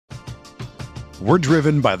We're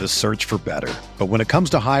driven by the search for better. But when it comes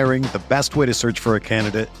to hiring, the best way to search for a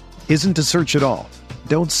candidate isn't to search at all.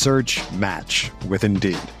 Don't search, match with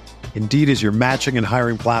Indeed. Indeed is your matching and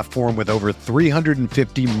hiring platform with over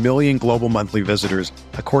 350 million global monthly visitors,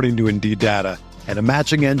 according to Indeed data, and a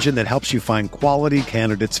matching engine that helps you find quality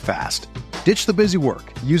candidates fast. Ditch the busy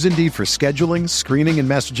work. Use Indeed for scheduling, screening, and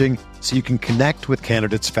messaging so you can connect with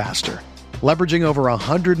candidates faster. Leveraging over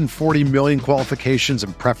 140 million qualifications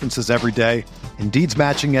and preferences every day, Indeed's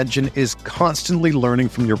matching engine is constantly learning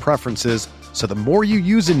from your preferences, so the more you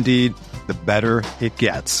use Indeed, the better it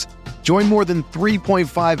gets. Join more than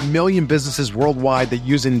 3.5 million businesses worldwide that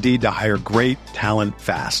use Indeed to hire great talent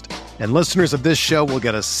fast. And listeners of this show will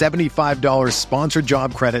get a $75 sponsored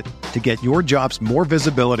job credit to get your jobs more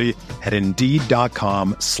visibility at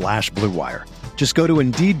Indeed.com/Blue Wire. Just go to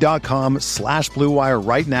Indeed.com/Blue Wire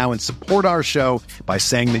right now and support our show by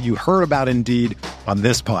saying that you heard about Indeed on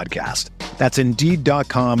this podcast. That's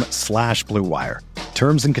Indeed.com/Blue Wire.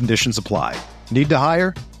 Terms and conditions apply. Need to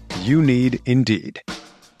hire? You need Indeed.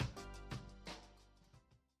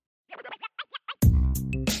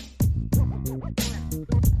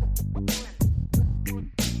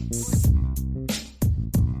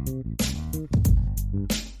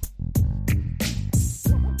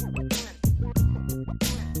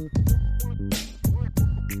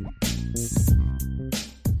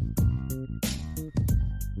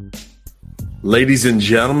 Ladies and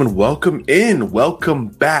gentlemen, welcome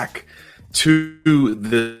back to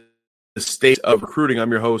the State of Recruiting.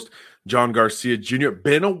 I'm your host, John Garcia Jr.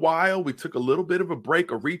 Been a while. We took a little bit of a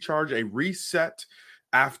break, a recharge, a reset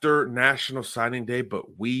after National Signing Day,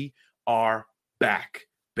 but we are back,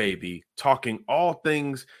 baby. Talking all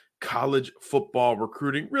things college football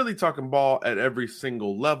recruiting, really talking ball at every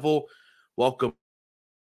single level. Welcome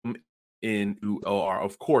in who are,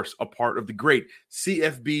 of course, a part of the great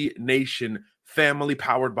CFB Nation family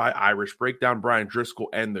powered by Irish Breakdown, Brian Driscoll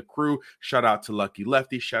and the crew. Shout out to Lucky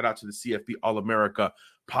Lefty. Shout out to the CFB All-America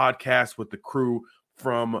podcast with the crew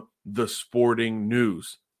from the Sporting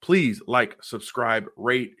News. Please like, subscribe,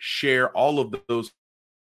 rate, share, all of those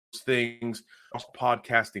things,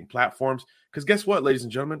 podcasting platforms. Because guess what, ladies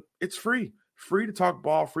and gentlemen? It's free. Free to talk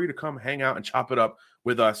ball, free to come hang out and chop it up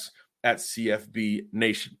with us at CFB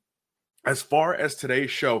Nation. As far as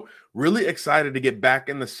today's show, really excited to get back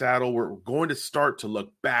in the saddle. We're going to start to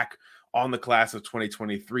look back on the class of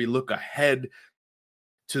 2023, look ahead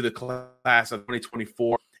to the class of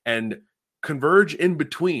 2024, and converge in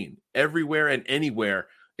between everywhere and anywhere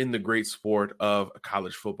in the great sport of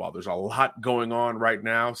college football. There's a lot going on right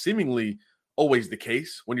now, seemingly always the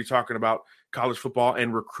case when you're talking about college football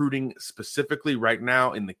and recruiting specifically right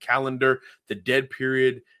now in the calendar. The dead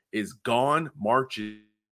period is gone. March is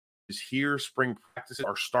here. Spring practices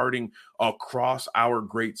are starting across our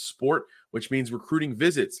great sport, which means recruiting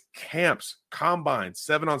visits, camps, combines,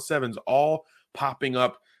 7-on-7s, all popping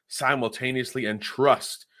up simultaneously. And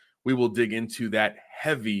trust, we will dig into that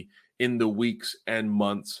heavy in the weeks and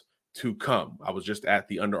months to come. I was just at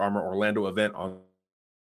the Under Armour Orlando event on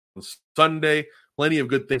Sunday. Plenty of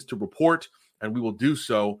good things to report, and we will do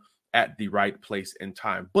so at the right place and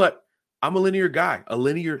time. But I'm a linear guy, a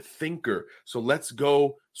linear thinker. So let's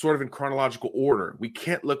go sort of in chronological order. We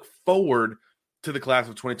can't look forward to the class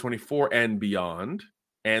of 2024 and beyond,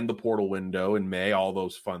 and the portal window in May, all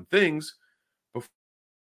those fun things,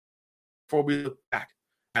 before we look back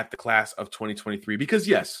at the class of 2023. Because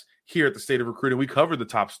yes, here at the State of Recruiting, we cover the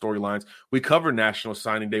top storylines. We cover National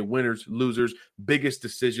Signing Day, winners, losers, biggest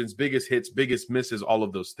decisions, biggest hits, biggest misses, all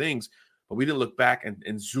of those things. But we didn't look back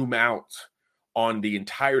and zoom out on the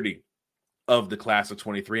entirety of the class of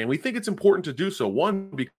 23. And we think it's important to do so. One,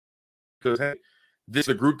 because hey, this is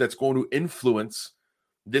a group that's going to influence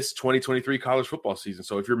this 2023 college football season.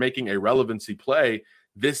 So if you're making a relevancy play,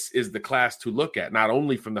 this is the class to look at, not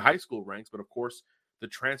only from the high school ranks, but of course the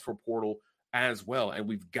transfer portal as well. And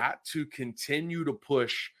we've got to continue to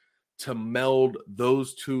push to meld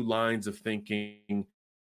those two lines of thinking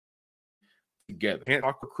together. Can't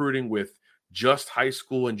talk recruiting with just high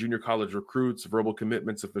school and junior college recruits, verbal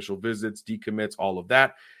commitments, official visits, decommits, all of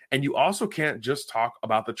that. And you also can't just talk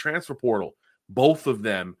about the transfer portal. Both of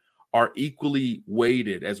them are equally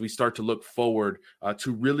weighted as we start to look forward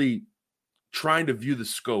to really trying to view the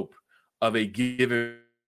scope of a given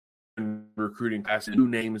recruiting class, new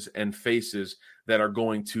names and faces that are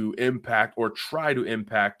going to impact or try to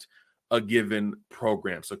impact a given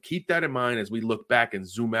program. So keep that in mind as we look back and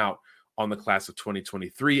zoom out on the class of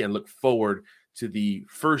 2023 and look forward to the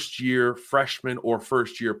first year freshman or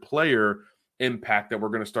first year player impact that we're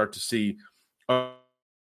going to start to see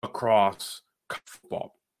across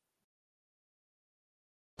football.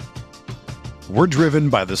 We're driven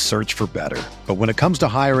by the search for better. But when it comes to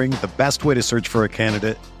hiring, the best way to search for a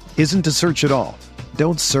candidate isn't to search at all.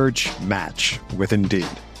 Don't search, match with Indeed.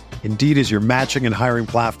 Indeed is your matching and hiring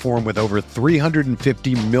platform with over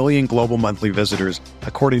 350 million global monthly visitors,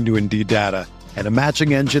 according to Indeed data, and a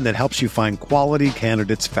matching engine that helps you find quality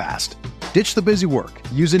candidates fast. Ditch the busy work.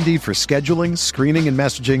 Use Indeed for scheduling, screening, and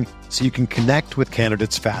messaging so you can connect with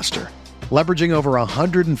candidates faster. Leveraging over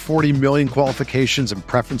 140 million qualifications and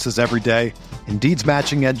preferences every day, Indeed's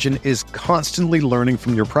matching engine is constantly learning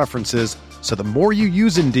from your preferences, so the more you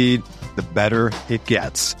use Indeed, the better it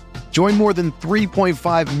gets. Join more than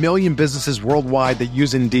 3.5 million businesses worldwide that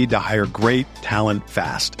use Indeed to hire great talent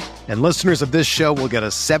fast. And listeners of this show will get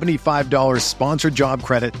a $75 sponsored job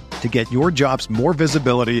credit to get your jobs more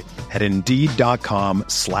visibility at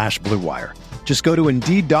Indeed.com/Blue Wire. Just go to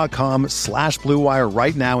Indeed.com/Blue Wire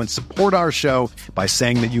right now and support our show by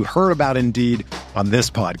saying that you heard about Indeed on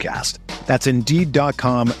this podcast. That's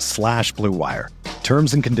Indeed.com/Blue Wire.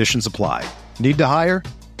 Terms and conditions apply. Need to hire?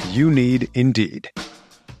 You need Indeed.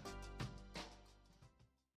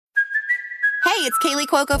 Hey, it's Kaylee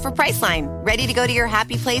Cuoco for Priceline. Ready to go to your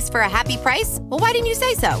happy place for a happy price? Well, why didn't you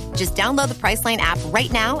say so? Just download the Priceline app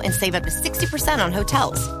right now and save up to 60% on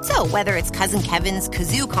hotels. So whether it's Cousin Kevin's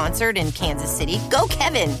Kazoo Concert in Kansas City, go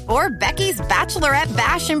Kevin, or Becky's Bachelorette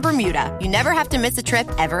Bash in Bermuda, you never have to miss a trip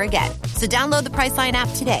ever again. So download the Priceline app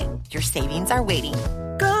today. Your savings are waiting.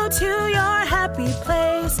 Go to your happy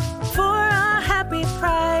place for a happy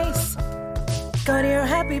price. Go to your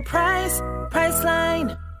happy price,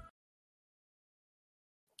 Priceline.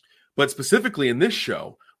 But specifically in this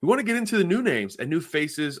show, we want to get into the new names and new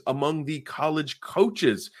faces among the college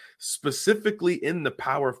coaches, specifically in the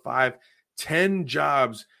Power 5. 10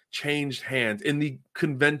 jobs changed hands in the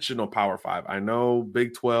conventional Power 5. I know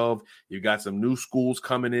Big 12, you got some new schools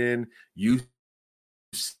coming in,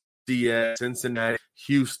 UCF, Cincinnati,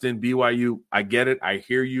 Houston, BYU. I get it. I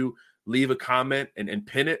hear you. Leave a comment and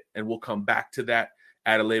pin it, and we'll come back to that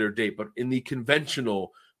at a later date. But in the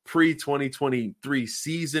conventional pre-2023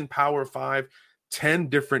 season Power 5, 10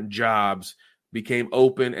 different jobs became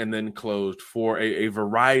open and then closed for a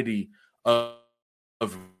variety of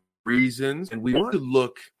reasons. And we want to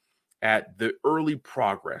look at the early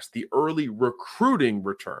progress, the early recruiting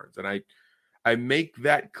returns. And I make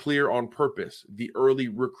that clear on purpose, the early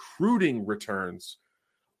recruiting returns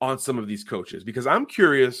on some of these coaches, because I'm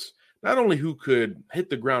curious not only who could hit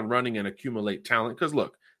the ground running and accumulate talent, because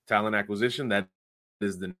look, talent acquisition, that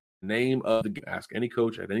is the name of the game. Ask any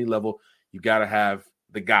coach at any level, you got to have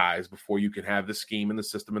the guys before you can have the scheme and the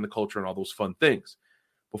system and the culture and all those fun things.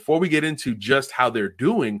 Before we get into just how they're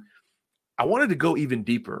doing, I wanted to go even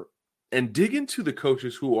deeper and dig into the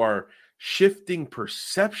coaches who are shifting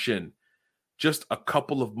perception just a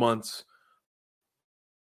couple of months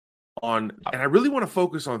on. And I really want to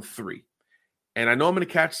focus on 3. And I know I'm going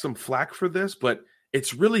to catch some flack for this, but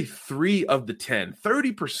it's really 3 of the 10,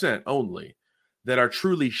 30% only, that are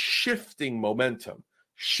truly shifting momentum,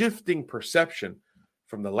 shifting perception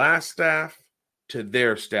from the last staff to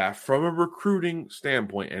their staff from a recruiting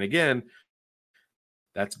standpoint. And again,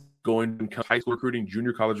 that's going to high school recruiting,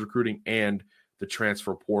 junior college recruiting, and the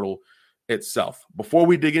transfer portal itself. Before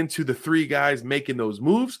we dig into the 3 guys making those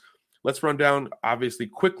moves, let's run down, obviously,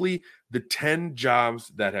 quickly, the 10 jobs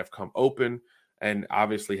that have come open and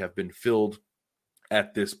obviously have been filled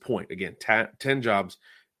at this point. Again, 10 jobs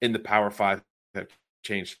in the Power 5 have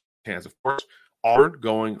changed hands. Of course, Auburn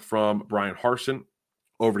going from Brian Harsin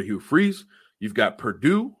over to Hugh Freeze. You've got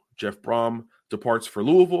Purdue. Jeff Brom departs for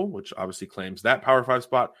Louisville, which obviously claims that Power 5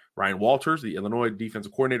 spot. Ryan Walters, the Illinois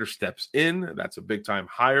defensive coordinator, steps in. That's a big-time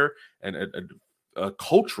hire and a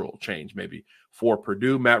cultural change maybe for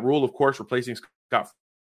Purdue. Matt Rule, of course, replacing Scott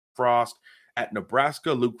Frost at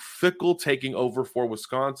Nebraska. Luke Fickell taking over for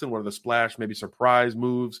Wisconsin, one of the splash, maybe surprise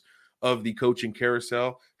moves of the coaching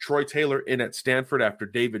carousel. Troy Taylor in at Stanford after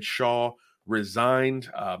David Shaw resigned.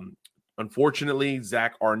 Unfortunately,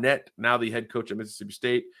 Zach Arnett, now the head coach at Mississippi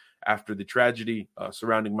State, after the tragedy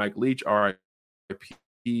surrounding Mike Leach, RIP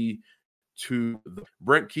to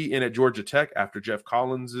Brent Key in at Georgia Tech after Jeff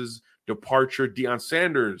Collins's departure. Deion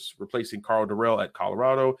Sanders replacing Carl Durrell at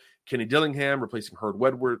Colorado. Kenny Dillingham replacing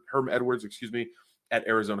Herm Edwards, at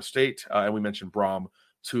Arizona State. And we mentioned Brom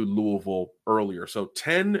to Louisville earlier. So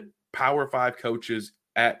 10 Power 5 coaches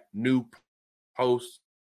at new posts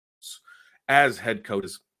as head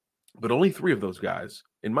coaches, but only 3 of those guys,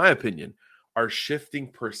 in my opinion, are shifting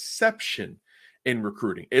perception in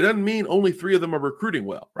recruiting. It doesn't mean only 3 of them are recruiting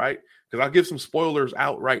well, right? Because I'll give some spoilers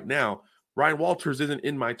out right now. Ryan Walters isn't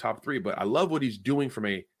in my top 3, but I love what he's doing from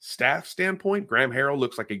a staff standpoint. Graham Harrell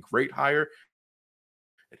looks like a great hire.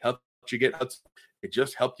 It helps you get Hudson. It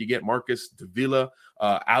just helped you get Marcus Davila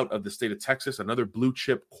out of the state of Texas, another blue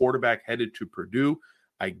chip quarterback headed to Purdue.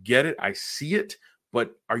 I get it. I see it.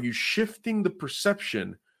 But are you shifting the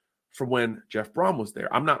perception from when Jeff Brom was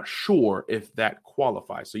there? I'm not sure if that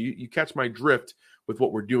qualifies. So you catch my drift with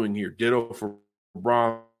what we're doing here. Ditto for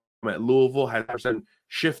Brom at Louisville, has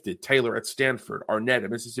shifted. Taylor at Stanford, Arnett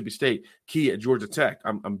at Mississippi State, Key at Georgia Tech.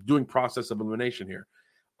 I'm doing process of elimination here.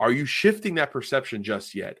 Are you shifting that perception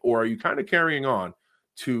just yet? Or are you kind of carrying on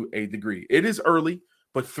to a degree? It is early,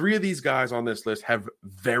 but 3 of these guys on this list have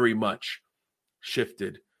very much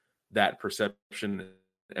shifted that perception,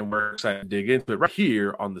 and we're excited to dig into it right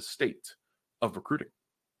here on the State of Recruiting.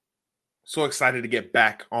 So excited to get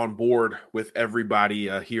back on board with everybody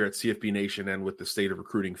here at CFB Nation and with the State of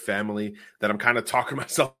Recruiting family that I'm kind of talking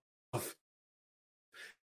myself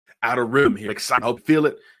out of rhythm here. Excited. I hope you feel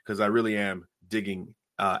it, because I really am digging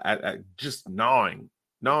at just gnawing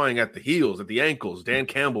at the heels, at the ankles, Dan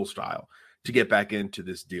Campbell style, to get back into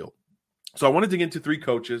this deal. So I want to dig into 3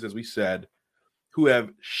 coaches, as we said, who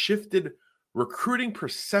have shifted recruiting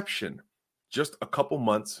perception just a couple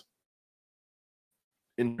months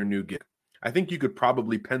in their new gig. I think you could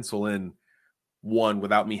probably pencil in one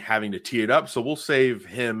without me having to tee it up. So we'll save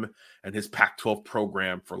him and his Pac-12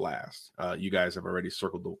 program for last. You guys have already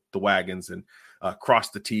circled the wagons and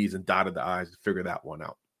crossed the T's and dotted the I's to figure that one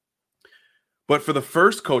out. But for the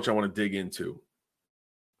first coach I want to dig into,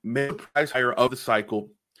 made the prize hire of the cycle,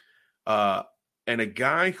 and a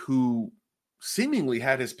guy who seemingly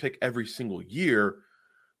had his pick every single year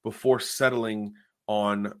before settling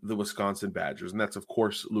on the Wisconsin Badgers. And that's, of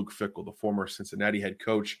course, Luke Fickell, the former Cincinnati head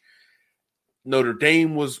coach. Notre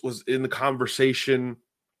Dame was in the conversation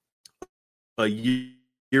a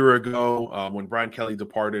year ago when Brian Kelly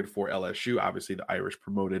departed for LSU. Obviously, the Irish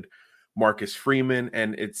promoted Marcus Freeman.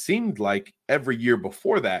 And it seemed like every year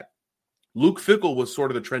before that, Luke Fickell was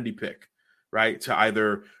sort of the trendy pick, right? To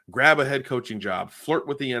either grab a head coaching job, flirt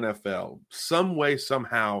with the NFL, some way,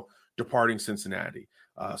 somehow departing Cincinnati.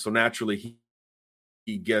 So naturally,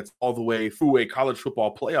 he gets all the way through a college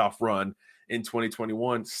football playoff run in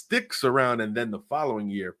 2021, sticks around, and then the following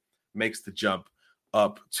year makes the jump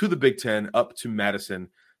up to the Big Ten, up to Madison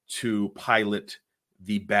to pilot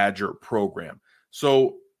the Badger program.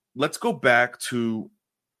 So let's go back to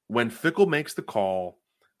when Fickell makes the call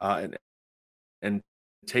and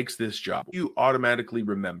takes this job. You automatically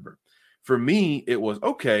remember. For me, it was,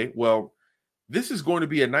 okay, well, this is going to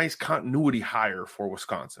be a nice continuity hire for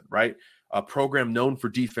Wisconsin, right? A program known for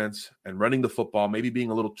defense and running the football, maybe being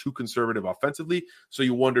a little too conservative offensively. So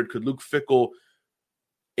you wondered, could Luke Fickell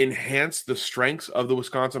enhance the strengths of the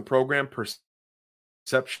Wisconsin program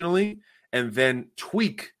perceptionally and then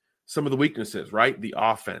tweak some of the weaknesses, right? The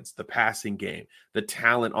offense, the passing game, the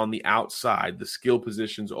talent on the outside, the skill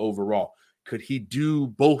positions overall. Could he do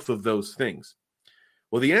both of those things?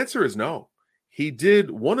 Well, the answer is no. He did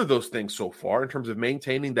one of those things so far in terms of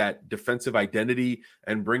maintaining that defensive identity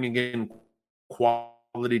and bringing in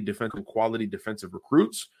quality defensive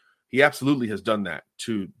recruits. He absolutely has done that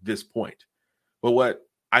to this point. But what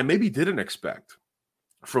I maybe didn't expect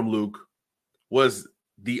from Luke was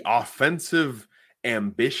the offensive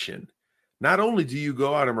ambition. Not only do you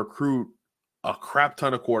go out and recruit a crap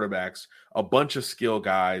ton of quarterbacks, a bunch of skill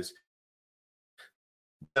guys,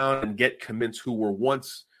 down and get commits who were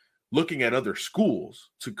once looking at other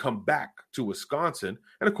schools to come back to Wisconsin.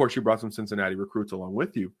 And of course, you brought some Cincinnati recruits along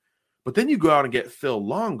with you. But then you go out and get Phil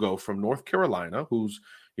Longo from North Carolina, who's,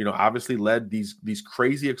 obviously led these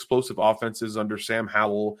crazy explosive offenses under Sam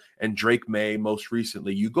Howell and Drake May most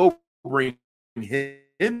recently. You go bring him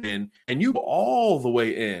in, and you go all the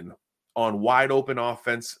way in on wide open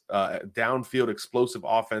offense, downfield explosive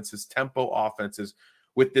offenses, tempo offenses,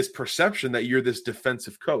 with this perception that you're this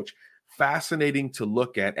defensive coach. Fascinating to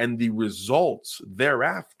look at, and the results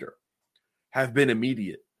thereafter have been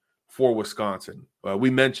immediate for Wisconsin. We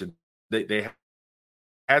mentioned they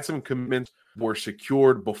had some commitments were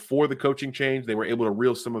secured before the coaching change. They were able to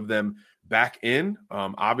reel some of them back in.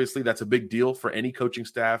 Obviously, that's a big deal for any coaching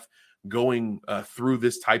staff going through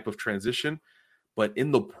this type of transition. But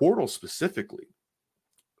in the portal specifically,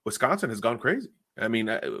 Wisconsin has gone crazy. I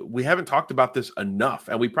mean, we haven't talked about this enough,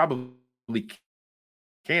 and we probably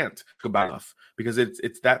can't talk about enough because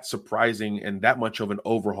it's that surprising and that much of an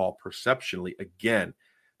overhaul perceptionally. Again,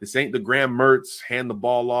 this ain't the Graham Mertz hand the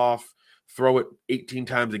ball off, throw it 18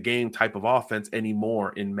 times a game type of offense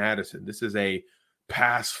anymore in Madison. This is a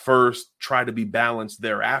pass first, try to be balanced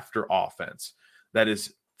thereafter offense that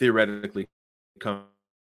is theoretically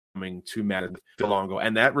coming to Madison Longo.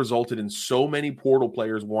 And that resulted in so many portal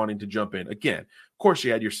players wanting to jump in. Again, of course,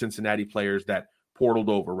 you had your Cincinnati players that portaled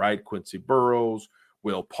over, right? Quincy Burrows,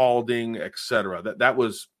 Will Paulding, etc. That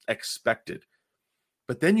was expected.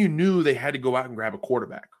 But then you knew they had to go out and grab a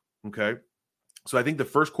quarterback, okay? So I think the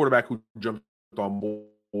first quarterback who jumped on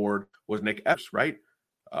board was Nick Epps, right?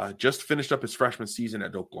 Just finished up his freshman season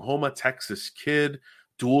at Oklahoma, Texas kid,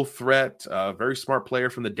 dual threat, very smart player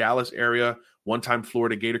from the Dallas area, one-time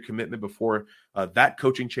Florida Gator commitment before that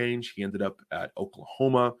coaching change. He ended up at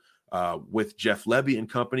Oklahoma with Jeff Lebby and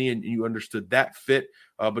company, and you understood that fit.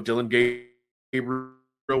 But Dylan Gabriel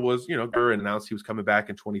was, and announced he was coming back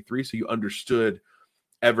in 23, so you understood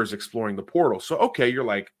Evers exploring the portal. So, okay, you're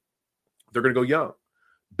like, they're going to go young,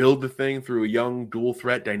 build the thing through a young dual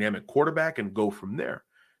threat dynamic quarterback and go from there.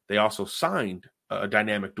 They also signed a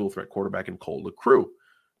dynamic dual threat quarterback in Cole LaCrue.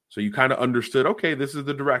 So you kind of understood, okay, this is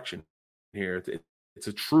the direction here. It's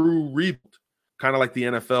a true rebuild, kind of like the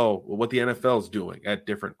NFL, what the NFL is doing at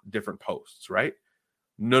different posts, right?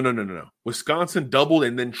 No. Wisconsin doubled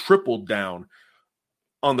and then tripled down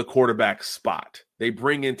on the quarterback spot. They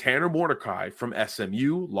bring in Tanner Mordecai from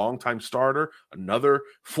SMU, longtime starter, another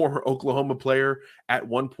former Oklahoma player at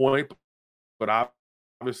one point, but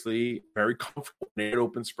obviously very comfortable in an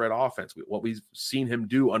open spread offense. What we've seen him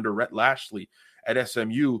do under Rhett Lashley at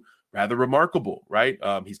SMU, rather remarkable, right?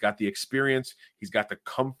 He's got the experience, he's got the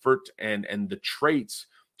comfort and the traits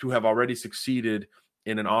to have already succeeded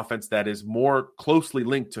in an offense that is more closely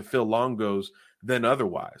linked to Phil Longo's than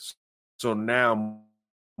otherwise. So now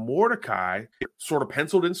Mordecai, sort of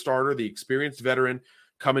penciled in starter, the experienced veteran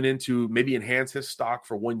coming in to maybe enhance his stock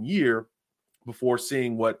for 1 year before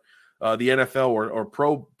seeing what the NFL or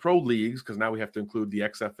pro leagues, because now we have to include the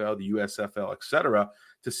XFL, the USFL, etc.,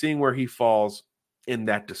 to seeing where he falls in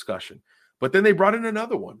that discussion. But then they brought in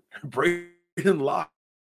another one, Braden Locke,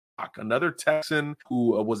 another Texan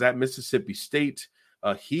who was at Mississippi State.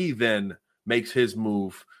 He then makes his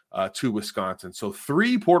move to Wisconsin. So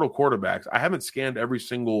 3 portal quarterbacks. I haven't scanned every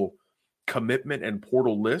single commitment and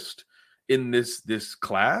portal list in this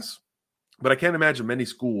class, but I can't imagine many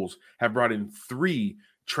schools have brought in 3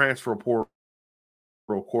 transfer portal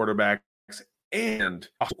quarterbacks and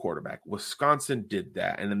a quarterback. Wisconsin did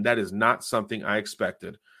that, and then that is not something I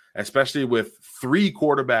expected, especially with 3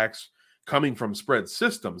 quarterbacks coming from spread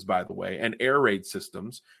systems, by the way, and air raid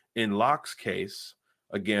systems. In Locke's case,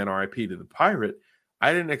 again, RIP to the Pirate,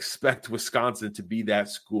 I didn't expect Wisconsin to be that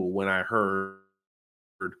school when I heard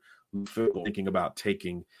thinking about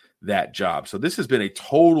taking that job. So this has been a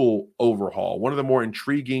total overhaul, one of the more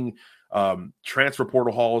intriguing transfer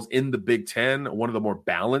portal hauls in the Big Ten, one of the more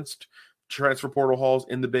balanced transfer portal hauls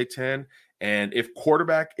in the Big Ten. And if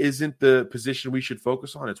quarterback isn't the position we should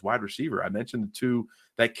focus on, it's wide receiver. I mentioned the 2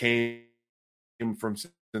 that came from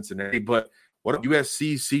Cincinnati, but what about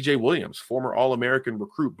USC's CJ Williams, former All-American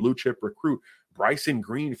recruit, blue chip recruit, Bryson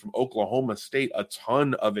Green from Oklahoma State, a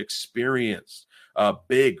ton of experience, a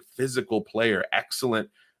big physical player, excellent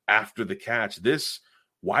after the catch. This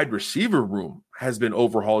wide receiver room has been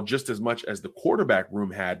overhauled just as much as the quarterback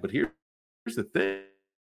room had. But here's the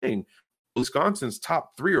thing. Wisconsin's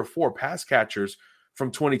top 3 or 4 pass catchers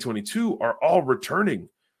from 2022 are all returning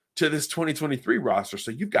to this 2023 roster.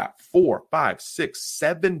 So you've got 4, 5, 6,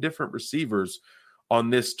 7 different receivers on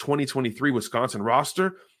this 2023 Wisconsin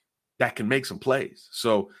roster that can make some plays.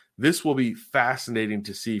 So this will be fascinating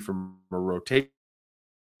to see from a rotation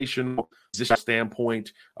position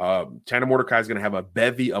standpoint. Tanner Mordecai is going to have a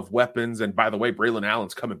bevy of weapons. And by the way, Braylon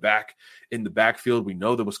Allen's coming back in the backfield. We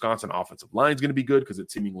know the Wisconsin offensive line is going to be good because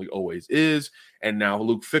it seemingly always is. And now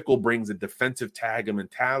Luke Fickell brings a defensive tag and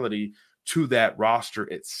mentality to that roster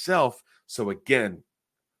itself. So again,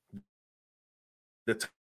 the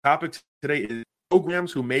topic today is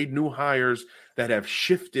programs who made new hires that have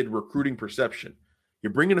shifted recruiting perception.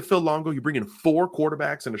 You're bringing in Phil Longo, you're bringing in 4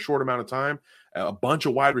 quarterbacks in a short amount of time, a bunch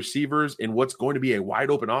of wide receivers in what's going to be a wide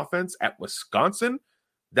open offense at Wisconsin.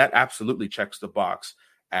 That absolutely checks the box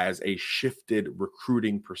as a shifted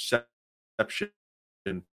recruiting perception.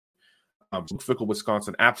 Fickell,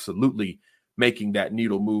 Wisconsin, absolutely making that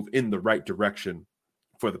needle move in the right direction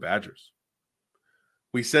for the Badgers.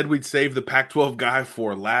 We said we'd save the Pac-12 guy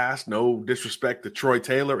for last. No disrespect to Troy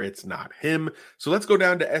Taylor. It's not him. So let's go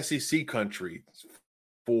down to SEC country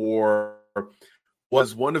for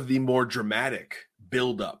was one of the more dramatic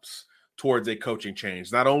buildups towards a coaching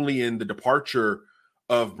change, not only in the departure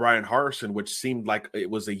of Brian Harsin, which seemed like it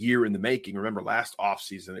was a year in the making. Remember last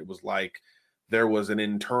offseason, it was like there was an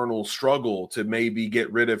internal struggle to maybe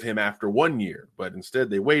get rid of him after 1 year, but instead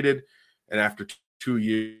they waited. And after 2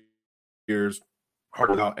 years,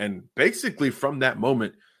 and basically from that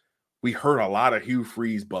moment, we heard a lot of Hugh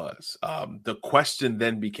Freeze buzz. The question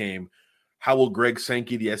then became, How will Greg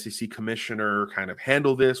Sankey, the SEC commissioner, kind of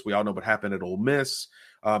handle this? We all know what happened at Ole Miss.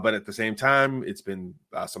 But at the same time, it's been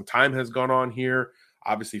some time has gone on here.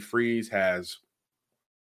 Obviously, Freeze has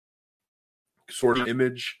sort of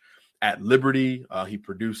image at Liberty. He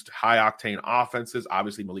produced high-octane offenses.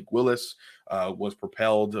 Obviously, Malik Willis was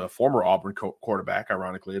propelled, former Auburn quarterback,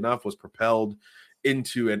 ironically enough, was propelled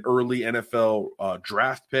into an early NFL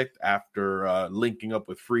draft pick after linking up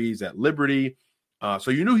with Freeze at Liberty.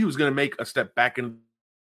 So you knew he was going to make a step back in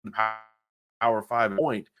the Power 5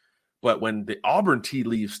 point. But when the Auburn tea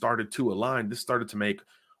leaves started to align, this started to make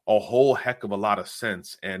a whole heck of a lot of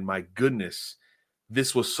sense. And my goodness,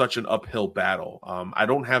 this was such an uphill battle. I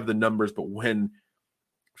don't have the numbers, but when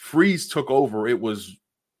Freeze took over, it was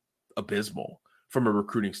abysmal from a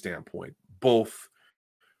recruiting standpoint, both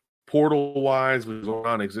portal-wise, which was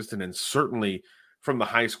non-existent, and certainly from the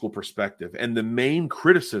high school perspective. And the main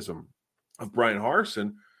criticism of Bryan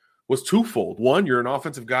Harsin was twofold. One, you're an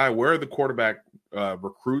offensive guy. Where are the quarterback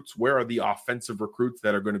recruits? Where are the offensive recruits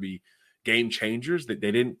that are going to be game changers? That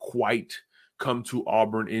they didn't quite come to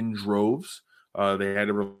Auburn in droves. They had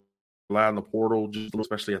to rely on the portal,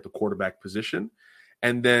 especially at the quarterback position.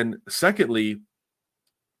 And then secondly,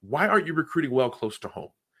 why aren't you recruiting well close to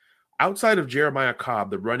home? Outside of Jeremiah Cobb,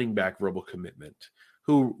 the running back verbal commitment,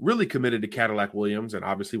 who really committed to Cadillac Williams, and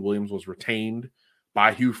obviously Williams was retained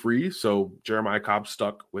by Hugh Freeze, so Jeremiah Cobb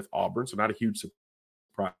stuck with Auburn, so not a huge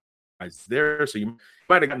surprise there. So you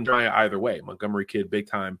might have gotten Jeremiah either way. Montgomery kid,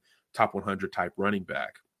 big-time, top 100 type running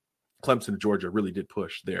back. Clemson, Georgia really did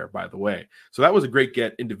push there, by the way. So that was a great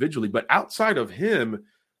get individually. But outside of him,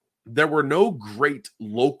 there were no great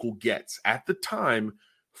local gets at the time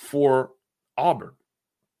for Auburn,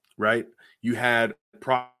 right? You had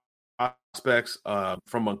prospects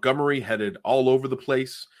from Montgomery headed all over the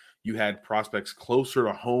place. You had prospects closer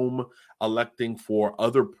to home electing for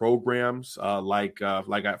other programs like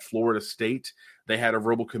at Florida State. They had a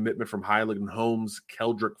verbal commitment from Highland Holmes,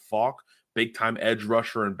 Keldrick Falk, big-time edge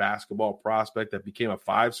rusher and basketball prospect that became a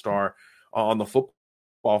 5-star on the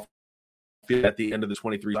football field at the end of the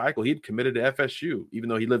 23 cycle. He had committed to FSU, even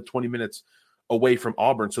though he lived 20 minutes away from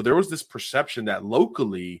Auburn. So there was this perception that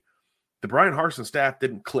locally the Bryan Harsin staff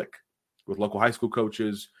didn't click with local high school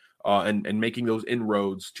coaches and making those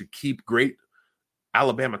inroads to keep great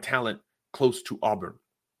Alabama talent close to Auburn.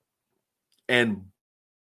 And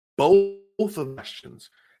both of the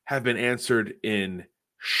questions have been answered in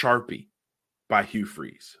Sharpie by Hugh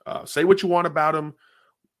Freeze. Say what you want about him.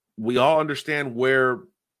 We all understand where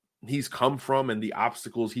he's come from and the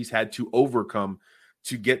obstacles he's had to overcome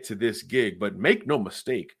to get to this gig. But make no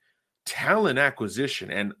mistake, talent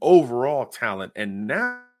acquisition and overall talent, and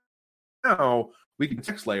now we can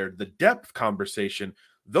text layer the depth conversation,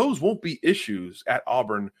 those won't be issues at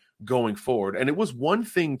Auburn going forward. And it was one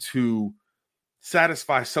thing to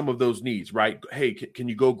satisfy some of those needs, right? Hey, can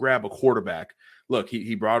you go grab a quarterback? Look,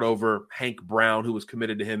 he brought over Hank Brown, who was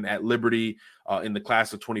committed to him at Liberty in the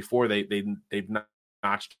class of 24. They've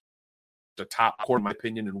notched the top quarterback, in my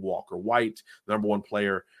opinion, in Walker White, the number one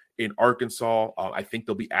player in Arkansas. I think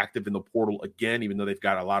they'll be active in the portal again, even though they've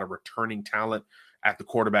got a lot of returning talent at the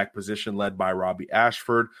quarterback position led by Robbie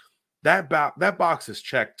Ashford. That box is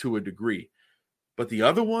checked to a degree. But the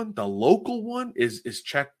other one, the local one, is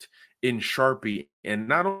checked in Sharpie. And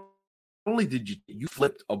not only did you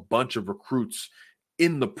flipped a bunch of recruits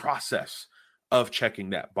in the process of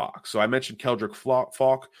checking that box. So I mentioned Keldrick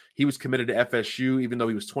Falk. He was committed to FSU, even though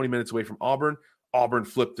he was 20 minutes away from Auburn. Auburn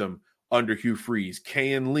flipped him under Hugh Freeze.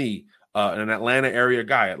 Kayan Lee, an Atlanta area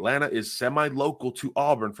guy. Atlanta is semi-local to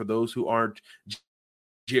Auburn for those who aren't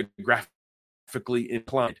geographically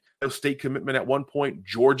inclined. State commitment at one point,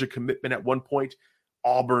 Georgia commitment at one point,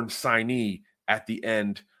 Auburn signee at the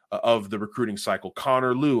end of the recruiting cycle.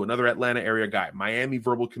 Connor Liu, another Atlanta area guy. Miami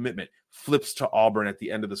verbal commitment, flips to Auburn at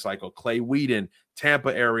the end of the cycle. Clay Whedon,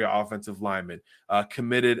 Tampa area offensive lineman,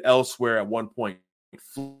 committed elsewhere at one point,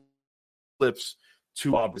 flips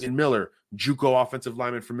to Auburn. And Miller, JUCO offensive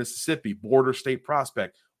lineman from Mississippi, border state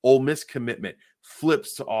prospect. Ole Miss commitment,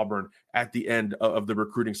 flips to Auburn at the end of the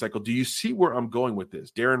recruiting cycle. Do you see where I'm going with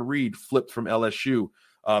this? Darren Reed flipped from LSU.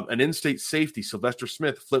 An in-state safety, Sylvester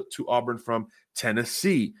Smith, flipped to Auburn from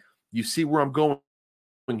Tennessee. You see where I'm going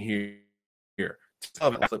here.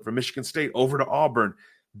 Flip from Michigan State over to Auburn.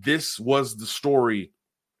 This was the story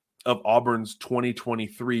of Auburn's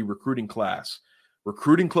 2023 recruiting class.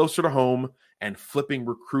 Recruiting closer to home and flipping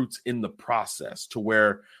recruits in the process to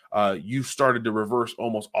where you started to reverse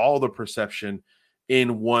almost all the perception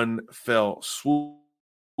in one fell swoop.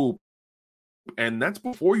 And that's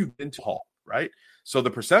before you get into Hall, right? So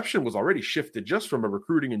the perception was already shifted just from a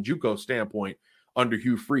recruiting and JUCO standpoint under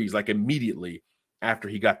Hugh Freeze, like immediately after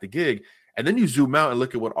he got the gig. And then you zoom out and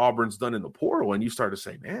look at what Auburn's done in the portal, and you start to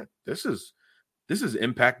say, man, this is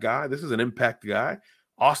impact guy. This is an impact guy.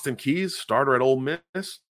 Austin Keys, starter at Ole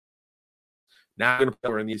Miss, now going to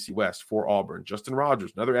play in the SEC West for Auburn. Justin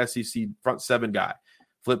Rogers, another SEC front seven guy,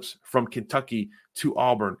 flips from Kentucky to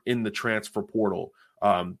Auburn in the transfer portal.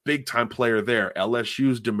 Big time player there.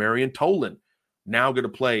 LSU's Demarion Tolan, now going to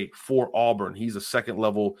play for Auburn. He's a second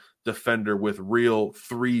level defender with real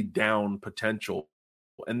 3-down potential.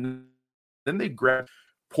 And then they grabbed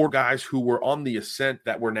poor guys who were on the ascent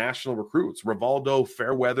that were national recruits. Rivaldo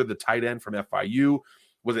Fairweather, the tight end from FIU,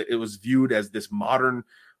 it was viewed as this modern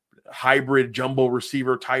hybrid jumbo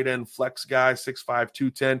receiver, tight end flex guy, 6'5",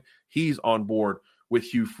 210. He's on board with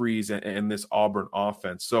Hugh Freeze and this Auburn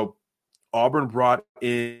offense. So Auburn brought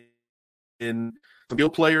in some skill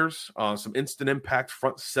players, some instant impact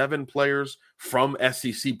front seven players from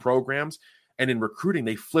SEC programs. And in recruiting,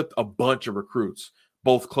 they flipped a bunch of recruits,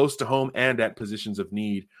 both close to home and at positions of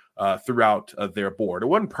need throughout their board. It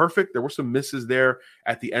wasn't perfect. There were some misses there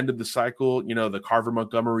at the end of the cycle. You know, the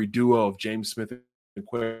Carver-Montgomery duo of James Smith and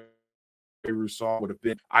Quay Rousseau would have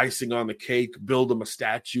been icing on the cake, build him a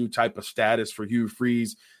statue type of status for Hugh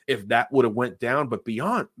Freeze if that would have went down. But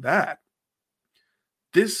beyond that,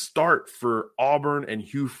 this start for Auburn and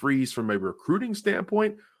Hugh Freeze from a recruiting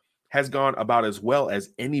standpoint has gone about as well as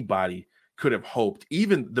anybody could have hoped.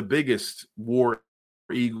 Even the biggest War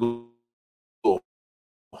Eagle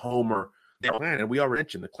homer, and we already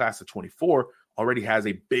mentioned the class of 24 already has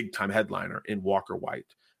a big-time headliner in Walker White.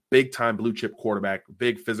 Big-time blue-chip quarterback,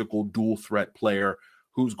 big physical dual-threat player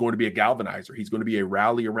who's going to be a galvanizer. He's going to be a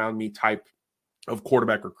rally-around-me type of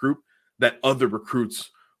quarterback recruit that other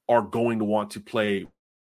recruits are going to want to play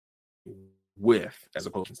with, as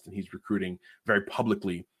opposed to he's recruiting very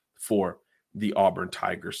publicly for the Auburn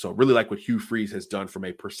Tigers. So really like what Hugh Freeze has done from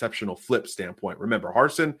a perceptional flip standpoint. Remember,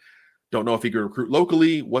 Harsin, don't know if he could recruit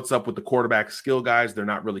locally. What's up with the quarterback skill guys? They're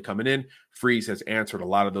not really coming in. Freeze has answered a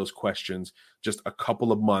lot of those questions just a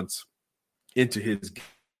couple of months into his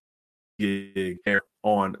gig there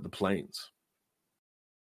on the Plains.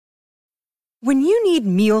 When you need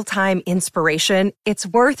mealtime inspiration, it's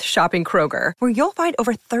worth shopping Kroger, where you'll find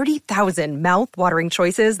over 30,000 mouth-watering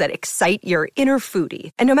choices that excite your inner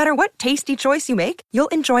foodie. And no matter what tasty choice you make, you'll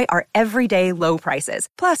enjoy our everyday low prices,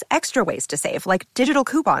 plus extra ways to save, like digital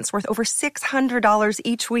coupons worth over $600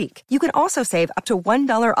 each week. You can also save up to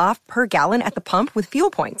 $1 off per gallon at the pump with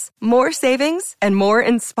fuel points. More savings and more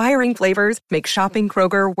inspiring flavors make shopping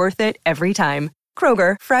Kroger worth it every time.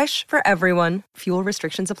 Kroger, fresh for everyone. Fuel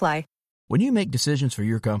restrictions apply. When you make decisions for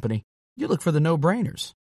your company, you look for the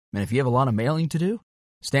no-brainers. And if you have a lot of mailing to do,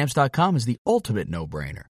 Stamps.com is the ultimate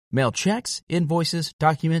no-brainer. Mail checks, invoices,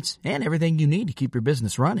 documents, and everything you need to keep your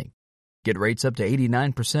business running. Get rates up to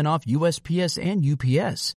 89% off USPS and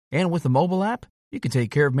UPS. And with the mobile app, you can take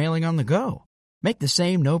care of mailing on the go. Make the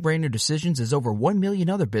same no-brainer decisions as over 1 million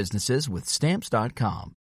other businesses with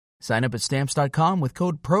Stamps.com. Sign up at Stamps.com with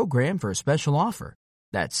code PROGRAM for a special offer.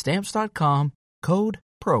 That's Stamps.com, code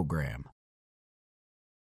PROGRAM.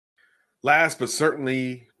 Last but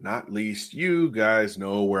certainly not least, you guys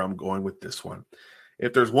know where I'm going with this one.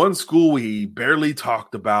 If there's one school we barely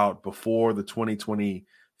talked about before the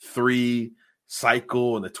 2023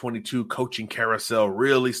 cycle and the 22 coaching carousel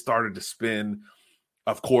really started to spin,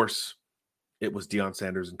 of course, it was Deion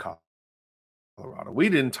Sanders in Colorado. We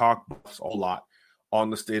didn't talk a lot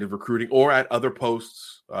on the state of recruiting or at other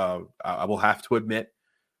posts, I will have to admit,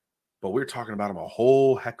 but we're talking about him a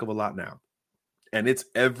whole heck of a lot now. And it's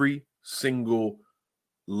every single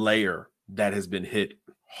layer that has been hit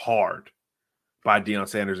hard by Deion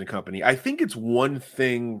Sanders and company. I think it's one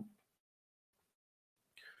thing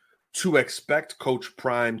to expect Coach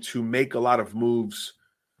Prime to make a lot of moves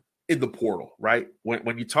in the portal, right?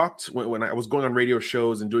 When you talked, when I was going on radio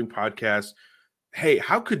shows and doing podcasts, hey,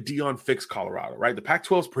 how could Deion fix Colorado, right? The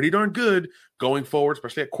Pac-12 is pretty darn good going forward,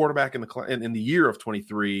 especially at quarterback in the year of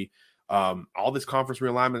 23. All this conference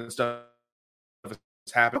realignment and stuff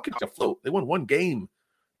happened. How could they afloat? They won one game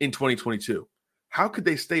in 2022. How could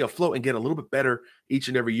they stay afloat and get a little bit better each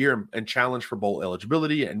and every year and challenge for bowl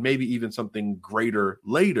eligibility and maybe even something greater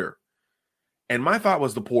later? And my thought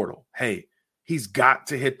was the portal. Hey, he's got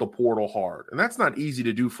to hit the portal hard. And that's not easy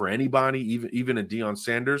to do for anybody, even a Deion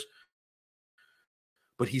Sanders.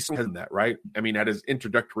 But he's done that, right? I mean, at his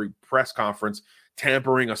introductory press conference,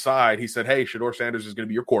 tampering aside, he said, hey, Shedeur Sanders is going to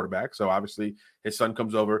be your quarterback. So obviously his son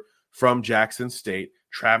comes over from Jackson State.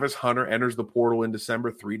 Travis Hunter enters the portal in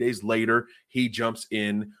December. 3 days later, he jumps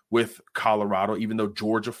in with Colorado, even though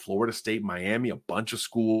Georgia, Florida State, Miami, a bunch of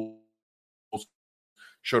schools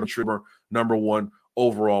showed him number one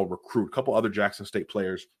overall recruit. A couple other Jackson State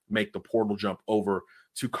players make the portal jump over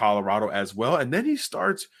to Colorado as well. And then he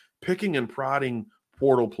starts picking and prodding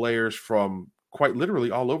portal players from quite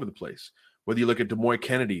literally all over the place. Whether you look at Demoy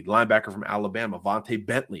Kennedy, linebacker from Alabama, Vontae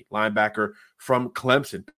Bentley, linebacker from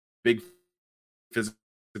Clemson, big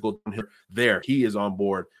physical there. He is on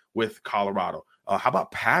board with Colorado. How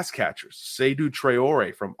about pass catchers? Seydou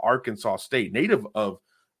Traore from Arkansas State, native of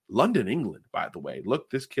London, England, by the way. Look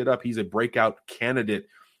this kid up. He's a breakout candidate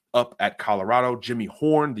up at Colorado. Jimmy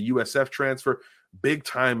Horn, the USF transfer,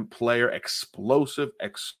 big-time player, explosive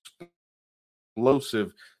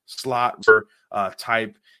slot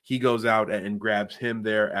type. He goes out and grabs him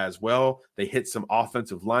there as well. They hit some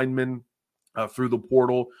offensive linemen through the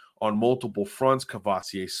portal on multiple fronts.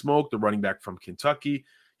 Cavassier Smoke, the running back from Kentucky.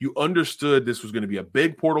 You understood this was going to be a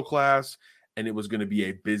big portal class, and it was going to be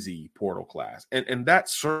a busy portal class. And that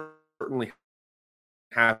certainly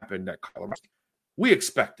happened at Colorado. We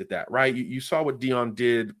expected that, right? You saw what Deion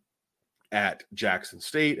did at Jackson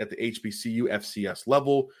State, at the HBCU FCS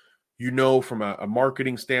level. You know, from a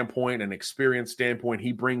marketing standpoint, an experience standpoint,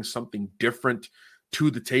 he brings something different to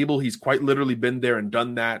the table. He's quite literally been there and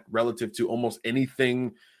done that relative to almost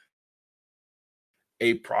anything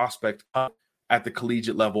a prospect at the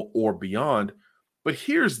collegiate level or beyond. But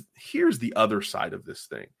here's the other side of this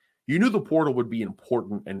thing. You knew the portal would be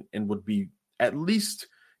important and would be at least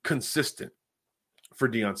consistent for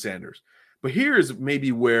Deion Sanders. But here's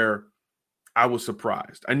maybe where I was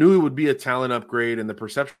surprised. I knew it would be a talent upgrade and the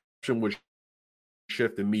perception would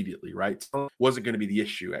shift immediately, right? It wasn't going to be the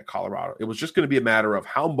issue at Colorado. It was just going to be a matter of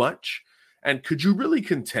how much, and could you really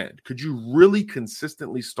contend? Could you really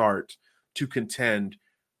consistently start to contend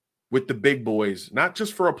with the big boys, not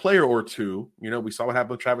just for a player or two? You know, we saw what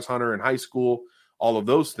happened with Travis Hunter in high school, all of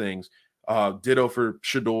those things. Ditto for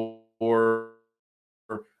Shedeur, for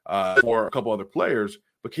a couple other players.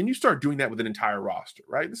 But can you start doing that with an entire roster,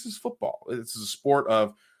 right? This is football. This is a sport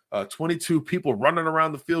of 22 people running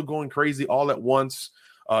around the field going crazy all at once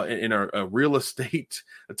in a real estate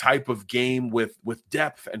type of game with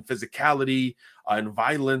depth and physicality and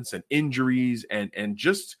violence and injuries and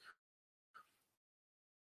just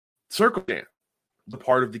circumstance, the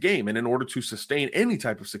part of the game. And in order to sustain any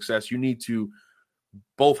type of success, you need to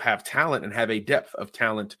both have talent and have a depth of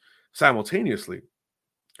talent simultaneously.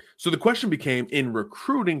 So the question became, in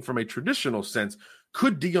recruiting from a traditional sense,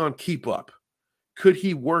 could Deion keep up? Could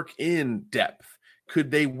he work in depth? Could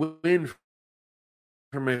they win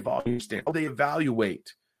from a volume standpoint? How would they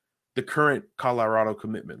evaluate the current Colorado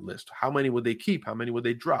commitment list? How many would they keep? How many would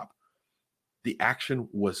they drop? The action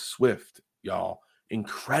was swift, y'all.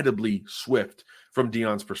 Incredibly swift from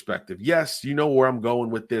Deion's perspective. Yes, you know where I'm going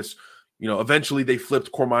with this. You know, eventually they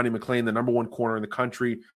flipped Cormani McClain, the number one corner in the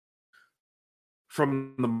country,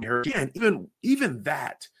 from the again, even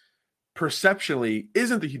that perceptually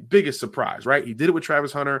isn't the biggest surprise, right? He did it with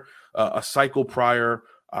Travis Hunter a cycle prior.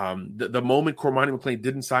 The moment Cormani McClain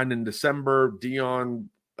didn't sign in December, Deion,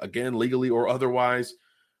 again, legally or otherwise,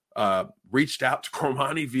 reached out to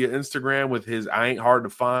Cormani via Instagram with his "I ain't hard to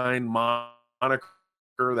find" moniker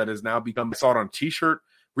that has now become, I saw it on a t-shirt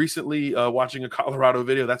recently watching a Colorado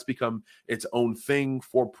video. That's become its own thing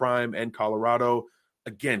for Prime and Colorado.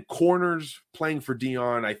 Again, corners playing for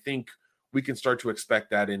Deion, I think we can start to expect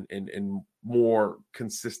that in more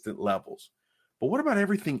consistent levels. But what about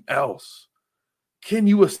everything else? Can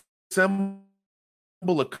you assemble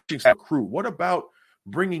a coaching crew? What about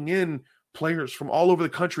bringing in players from all over the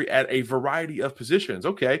country at a variety of positions?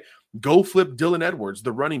 Okay, go flip Dylan Edwards,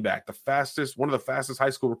 the running back, one of the fastest high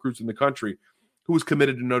school recruits in the country, who was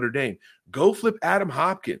committed to Notre Dame. Go flip Adam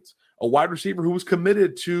Hopkins, a wide receiver who was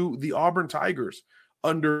committed to the Auburn Tigers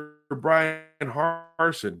under Brian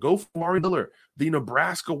Harsin. Go for Mari Miller, the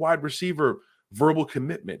Nebraska wide receiver, verbal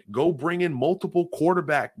commitment. Go bring in multiple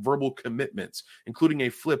quarterback verbal commitments, including a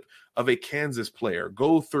flip of a Kansas player.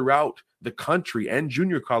 Go throughout the country and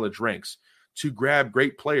junior college ranks to grab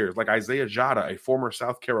great players like Isaiah Jada, a former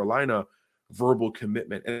South Carolina verbal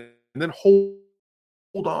commitment, and then hold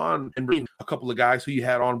on and bring a couple of guys who you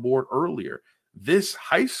had on board earlier. This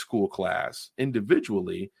high school class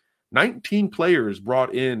individually, 19 players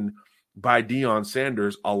brought in by Deion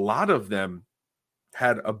Sanders. A lot of them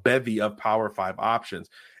had a bevy of Power 5 options.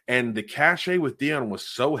 And the cachet with Deion was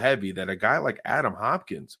so heavy that a guy like Adam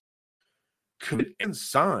Hopkins committed and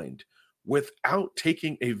signed without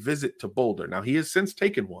taking a visit to Boulder. Now, he has since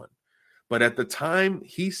taken one. But at the time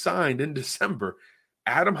he signed in December,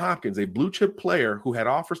 Adam Hopkins, a blue chip player who had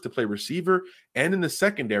offers to play receiver and in the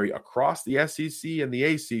secondary across the SEC and the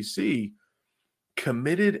ACC,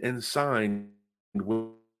 committed and signed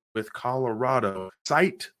with Colorado,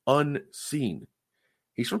 sight unseen.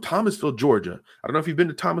 He's from Thomasville, Georgia. I don't know if you've been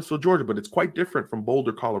to Thomasville, Georgia, but it's quite different from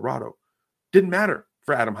Boulder, Colorado. Didn't matter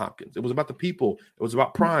for Adam Hopkins. It was about the people. It was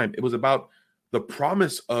about Prime. It was about the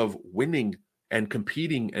promise of winning and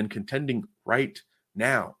competing and contending right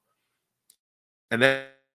now. And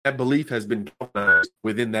that belief has been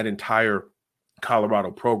within that entire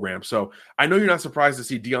Colorado program. So I know you're not surprised to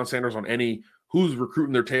see Deion Sanders on any who's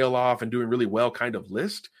recruiting their tail off and doing really well kind of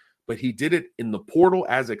list, but he did it in the portal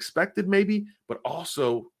as expected maybe, but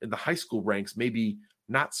also in the high school ranks maybe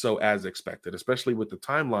not so as expected, especially with the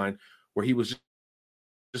timeline where he was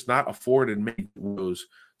just not afforded many rows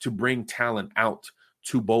to bring talent out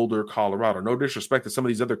to Boulder, Colorado. No disrespect to some of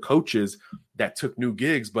these other coaches that took new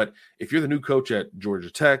gigs, but if you're the new coach at Georgia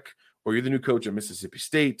Tech, or you're the new coach at Mississippi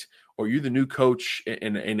State, or you're the new coach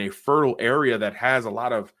in a fertile area that has a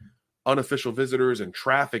lot of unofficial visitors and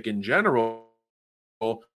traffic in general,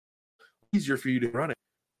 easier for you to run it.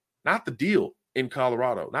 Not the deal in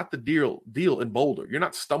Colorado, not the deal in Boulder. You're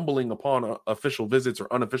not stumbling upon official visits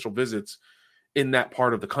or unofficial visits in that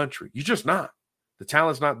part of the country. You're just not. The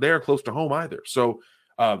talent's not there close to home either. So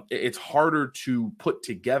it's harder to put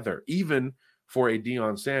together, even for a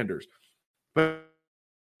Deion Sanders. But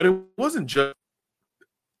it wasn't just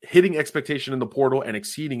hitting expectation in the portal and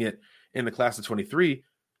exceeding it in the class of 23.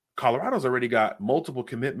 Colorado's already got multiple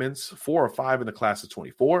commitments, 4 or 5 in the class of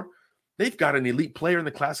 24. They've got an elite player in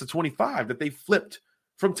the class of 25 that they flipped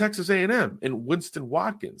from Texas A&M in Winston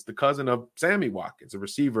Watkins, the cousin of Sammy Watkins, a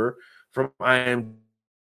receiver from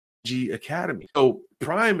IMG Academy. So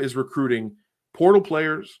Prime is recruiting portal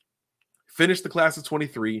players, finished the class of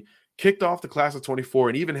 23, kicked off the class of 24,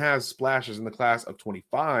 and even has splashes in the class of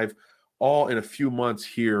 25, all in a few months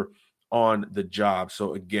here on the job.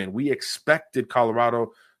 So again, we expected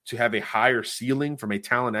Colorado to have a higher ceiling from a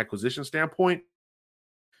talent acquisition standpoint,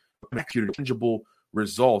 executed tangible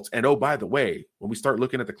results. And oh, by the way, when we start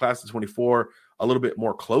looking at the class of 24 a little bit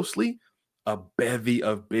more closely, a bevy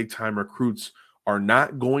of big-time recruits are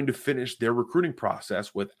not going to finish their recruiting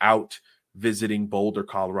process without visiting Boulder,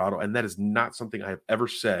 Colorado. And that is not something I have ever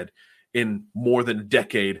said in more than a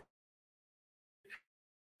decade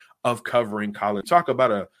of covering college. Talk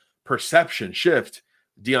about a perception shift.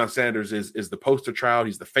 Deion Sanders is the poster child.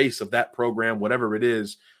 He's the face of that program, whatever it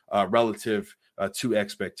is, relative to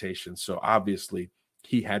expectations. So obviously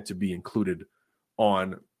he had to be included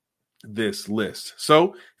on this list.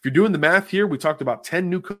 So if you're doing the math here, we talked about 10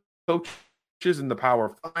 new coaches in the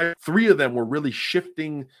Power 5. 3 of them were really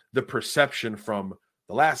shifting the perception from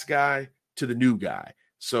the last guy to the new guy.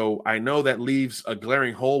 So I know that leaves a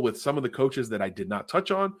glaring hole with some of the coaches that I did not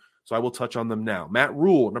touch on. So I will touch on them now. Matt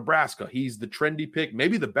Rhule, Nebraska. He's the trendy pick,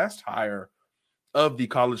 maybe the best hire of the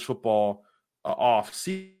college football off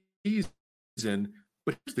season.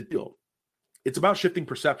 But here's the deal. It's about shifting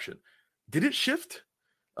perception. Did it shift?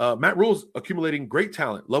 Matt Rhule's accumulating great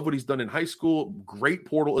talent. Love what he's done in high school. Great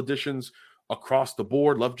portal additions across the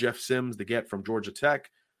board. Love Jeff Sims, the get from Georgia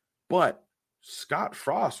Tech. But Scott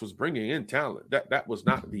Frost was bringing in talent. That was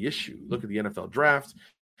not the issue. Look at the NFL draft.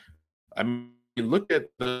 I mean, look at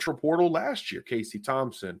the portal last year. Casey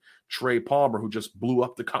Thompson, Trey Palmer, who just blew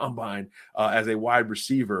up the combine as a wide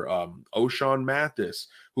receiver. O'Shawn Mathis,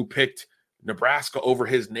 who picked Nebraska over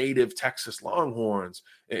his native Texas Longhorns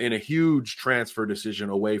in a huge transfer decision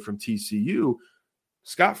away from TCU.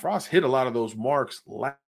 Scott Frost hit a lot of those marks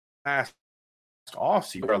last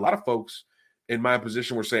offseason. A lot of folks in my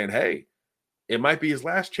position were saying, hey, it might be his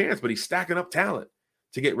last chance, but he's stacking up talent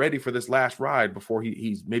to get ready for this last ride before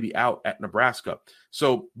he's maybe out at Nebraska.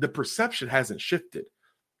 So the perception hasn't shifted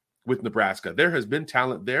with Nebraska. There has been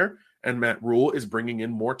talent there, and Matt Rhule is bringing in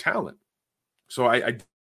more talent. So I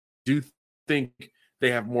do think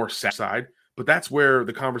they have more side, but that's where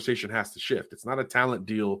the conversation has to shift. It's not a talent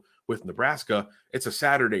deal with Nebraska. It's a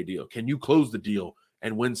Saturday deal. Can you close the deal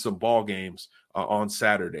and win some ball games on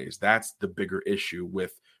Saturdays? That's the bigger issue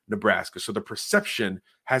with Nebraska. So the perception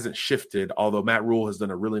hasn't shifted, although Matt Rhule has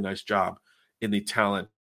done a really nice job in the talent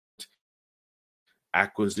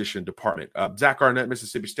acquisition department. Zach Arnett,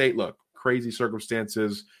 Mississippi State, look, crazy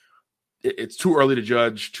circumstances. It's too early to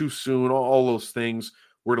judge, too soon, all those things.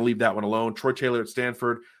 We're going to leave that one alone. Troy Taylor at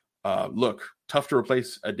Stanford, look, tough to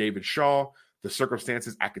replace a David Shaw. The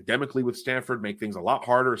circumstances academically with Stanford make things a lot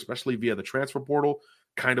harder, especially via the transfer portal.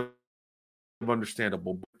 Kind of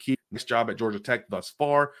understandable. Keep this job at Georgia Tech thus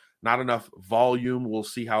far. Not enough volume. We'll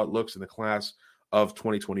see how it looks in the class of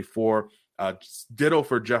 2024. Ditto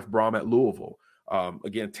for Jeff Brom at Louisville.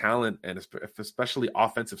 Again, talent and especially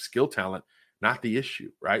offensive skill talent, not the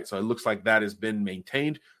issue, right? So it looks like that has been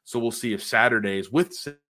maintained. So we'll see if Saturdays with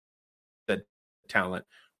that talent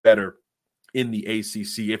better in the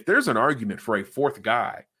ACC. If there's an argument for a fourth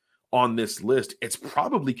guy on this list, it's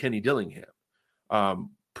probably Kenny Dillingham.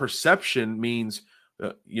 Perception means,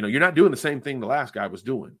 you're not doing the same thing the last guy was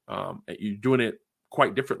doing. You're doing it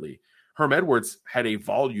quite differently. Herm Edwards had a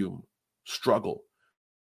volume struggle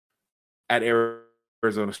at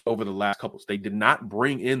Arizona over the last couple. They did not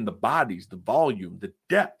bring in the bodies, the volume, the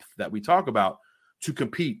depth that we talk about to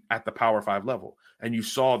compete at the Power 5 level. And you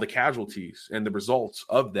saw the casualties and the results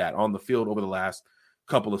of that on the field over the last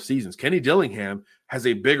couple of seasons. Kenny Dillingham has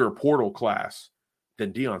a bigger portal class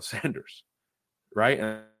than Deion Sanders, right?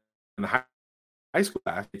 And the high school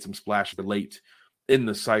class made some splash late in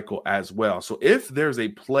the cycle as well. So if there's a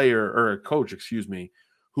player or a coach,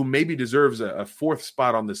 who maybe deserves a fourth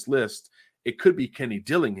spot on this list, it could be Kenny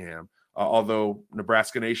Dillingham. Although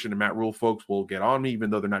Nebraska Nation and Matt Rule folks will get on me, even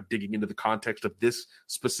though they're not digging into the context of this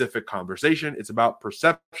specific conversation. It's about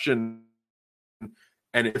perception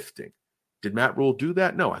and lifting. Did Matt Rule do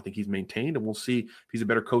that? No, I think he's maintained, and we'll see if he's a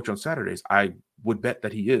better coach on Saturdays. I would bet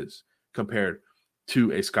that he is compared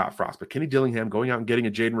to a Scott Frost. But Kenny Dillingham going out and getting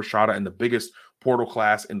a Jaden Rashada in the biggest portal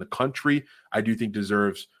class in the country, I do think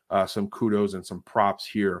deserves some kudos and some props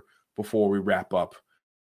here before we wrap up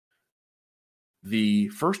the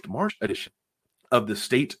first March edition of the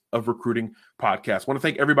State of Recruiting podcast. I want to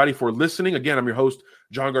thank everybody for listening. Again, I'm your host,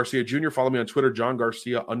 John Garcia Jr. Follow me on Twitter,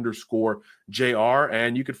 JohnGarcia_JR.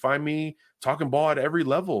 And you can find me talking ball at every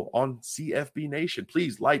level on CFB Nation.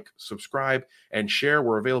 Please like, subscribe, and share.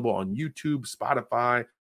 We're available on YouTube, Spotify,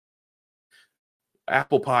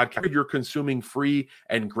 Apple Podcast. You're consuming free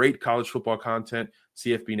and great college football content.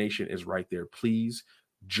 CFB Nation is right there. Please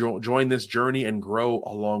join this journey and grow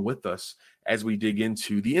along with us as we dig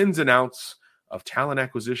into the ins and outs of talent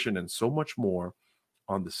acquisition and so much more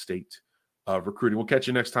on the State of Recruiting. We'll catch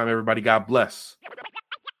you next time, everybody. God bless.